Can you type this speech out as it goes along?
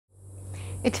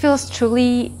It feels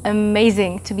truly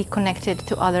amazing to be connected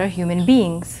to other human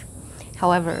beings.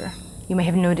 However, you may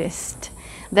have noticed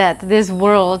that this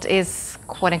world is,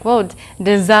 quote-unquote,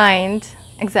 designed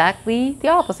exactly the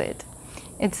opposite.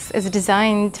 It's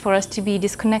designed for us to be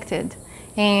disconnected.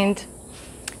 And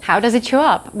how does it show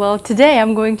up? Well, today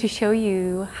I'm going to show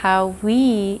you how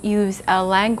we use our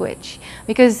language,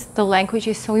 because the language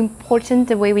is so important,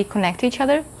 the way we connect to each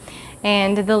other.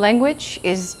 And the language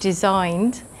is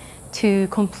designed to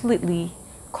completely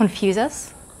confuse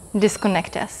us,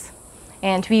 disconnect us,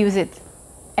 and we use it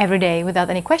every day without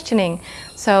any questioning.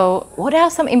 So what are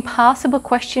some impossible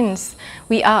questions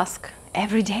we ask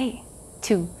every day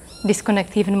to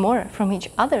disconnect even more from each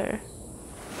other?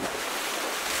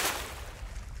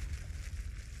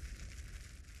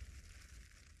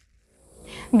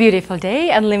 Beautiful day,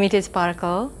 unlimited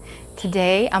sparkle.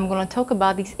 Today I'm going to talk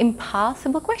about this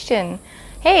impossible question.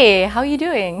 Hey, how are you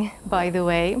doing? By the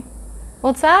way,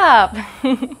 what's up?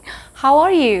 How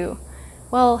are you?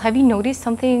 Well, have you noticed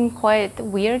something quite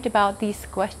weird about these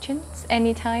questions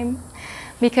anytime?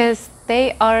 Because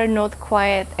they are not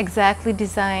quite exactly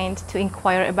designed to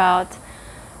inquire about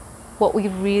what we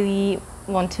really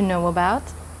want to know about.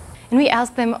 And we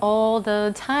ask them all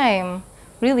the time,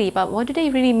 really, but what do they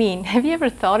really mean? Have you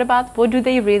ever thought about what do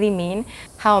they really mean?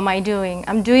 How am I doing?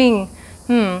 I'm doing,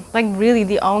 like really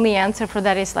the only answer for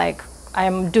that is like,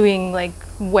 I'm doing like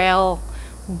well,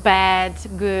 bad,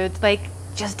 good, like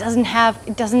just doesn't have,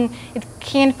 it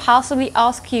can't possibly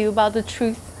ask you about the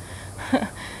truth.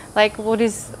 Like what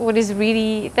is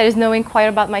really, there is no inquire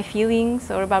about my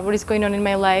feelings or about what is going on in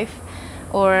my life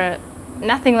or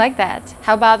nothing like that.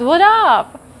 How about what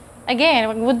up?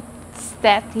 Again, what's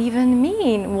that even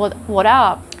mean? What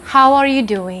up? How are you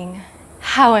doing?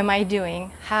 How am I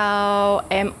doing? How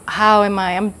am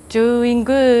I? I'm doing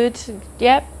good.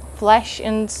 Yep, flesh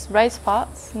in right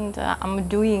spots, and I'm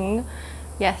doing,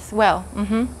 yes, well.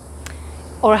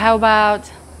 Or how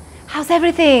about, how's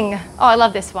everything? Oh, I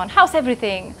love this one. How's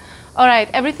everything? All right,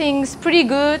 everything's pretty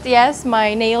good. Yes,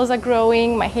 my nails are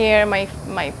growing, my hair, my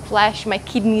flesh, my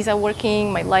kidneys are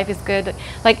working, my life is good.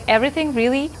 Like everything,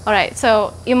 really. All right,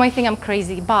 so you might think I'm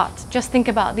crazy, but just think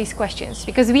about these questions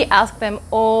because we ask them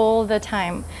all the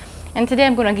time. And today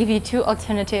I'm going to give you two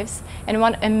alternatives and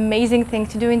one amazing thing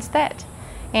to do instead.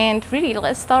 And really,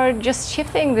 let's start just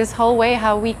shifting this whole way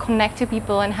how we connect to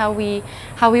people and how we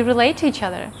relate to each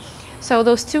other. So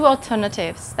those two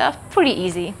alternatives, they're pretty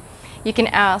easy. You can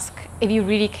ask, if you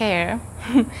really care,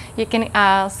 you can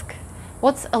ask,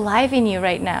 what's alive in you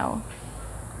right now?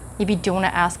 If you don't want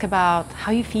to ask about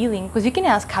how you're feeling, because you can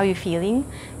ask how you're feeling,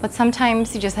 but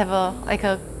sometimes you just have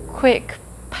a quick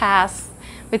pass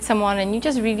with someone and you're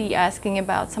just really asking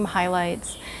about some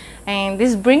highlights. And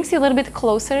this brings you a little bit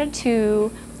closer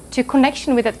to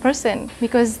connection with that person,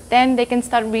 because then they can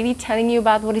start really telling you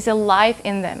about what is alive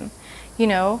in them. You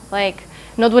know, like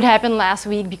not what happened last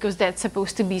week, because that's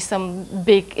supposed to be some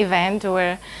big event,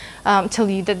 or tell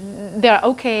you that they're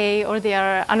okay or they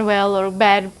are unwell or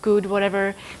bad, good,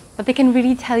 whatever. But they can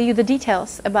really tell you the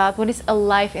details about what is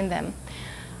alive in them.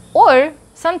 Or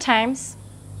sometimes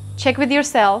check with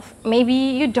yourself. Maybe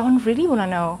you don't really want to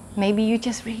know. Maybe you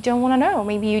just really don't want to know.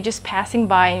 Maybe you're just passing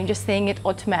by and you're just saying it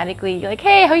automatically. You're like,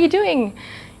 hey, how are you doing?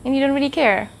 And you don't really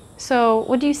care. So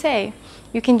what do you say?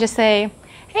 You can just say,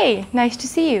 hey, nice to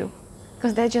see you.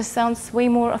 Because that just sounds way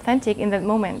more authentic in that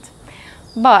moment.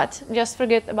 But just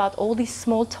forget about all this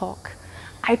small talk.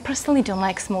 I personally don't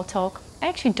like small talk. I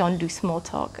actually don't do small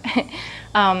talk.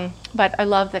 But I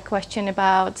love the question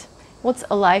about what's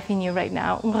alive in you right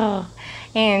now.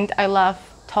 And I love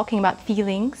talking about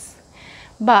feelings.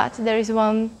 But there is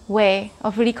one way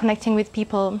of really connecting with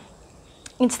people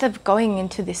instead of going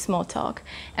into this small talk.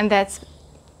 And that's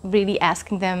really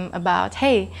asking them about,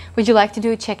 hey, would you like to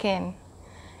do a check-in?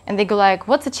 And they go like,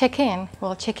 what's a check-in?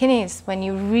 Well, check-in is when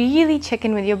you really check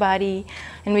in with your body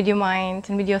and with your mind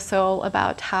and with your soul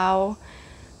about how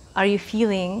are you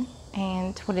feeling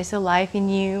and what is alive in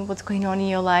you, what's going on in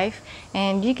your life.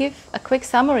 And you give a quick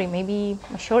summary, maybe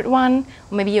a short one,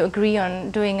 or maybe you agree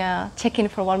on doing a check-in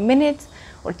for 1 minute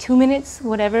or 2 minutes,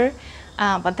 whatever.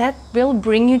 But that will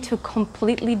bring you to a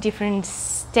completely different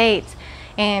state.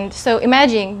 And so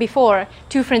imagine before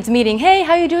two friends meeting, hey,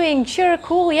 how you doing? Sure,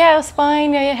 cool, yeah, it's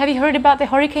fine. Have you heard about the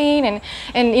hurricane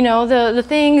and you know, the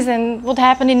things and what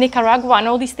happened in Nicaragua and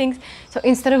all these things? So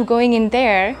instead of going in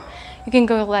there, you can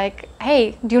go like,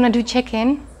 hey, do you want to do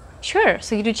check-in? Sure.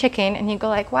 So you do check-in and you go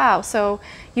like, wow. So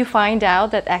you find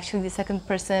out that actually the second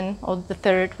person or the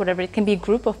third, whatever, it can be a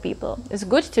group of people. It's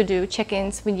good to do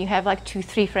check-ins when you have like 2,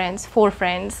 3 friends, 4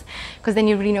 friends, because then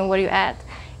you really know where you're at.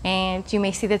 And you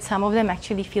may see that some of them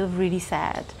actually feel really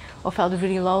sad or felt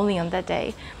really lonely on that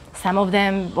day. Some of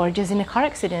them were just in a car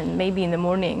accident, maybe in the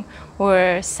morning,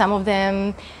 or some of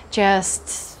them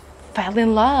just fell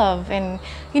in love, and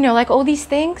like all these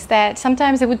things that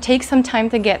sometimes it would take some time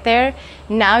to get there.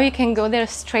 Now you can go there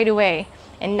straight away,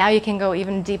 and now you can go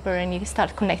even deeper and you can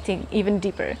start connecting even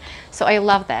deeper. So I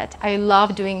love that. I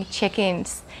love doing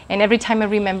check-ins, and every time I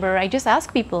remember, I just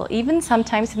ask people, even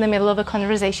sometimes in the middle of a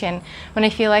conversation, when I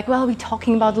feel like, well, we're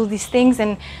talking about all these things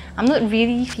and I'm not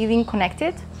really feeling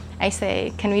connected, I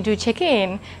say, can we do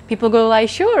check-in? People go like,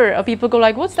 sure, or people go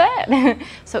like, what's that?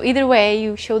 So either way,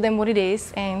 you show them what it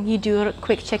is and you do a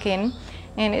quick check-in,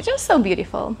 and it's just so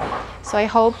beautiful. So I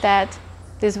hope that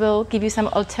this will give you some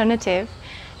alternative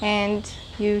and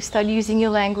you start using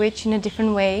your language in a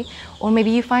different way, or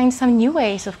maybe you find some new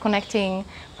ways of connecting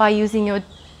by using your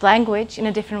language in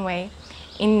a different way.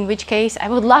 In which case, I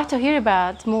would love to hear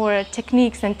about more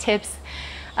techniques and tips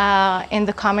in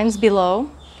the comments below.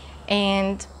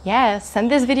 And yeah, send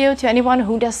this video to anyone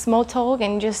who does small talk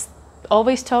and just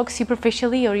always talk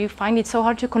superficially, or you find it so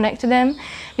hard to connect to them,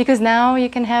 because now you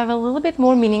can have a little bit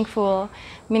more meaningful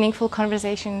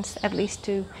conversations, at least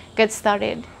to get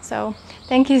started. So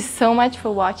thank you so much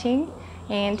for watching,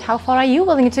 and how far are you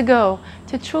willing to go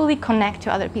to truly connect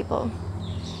to other people?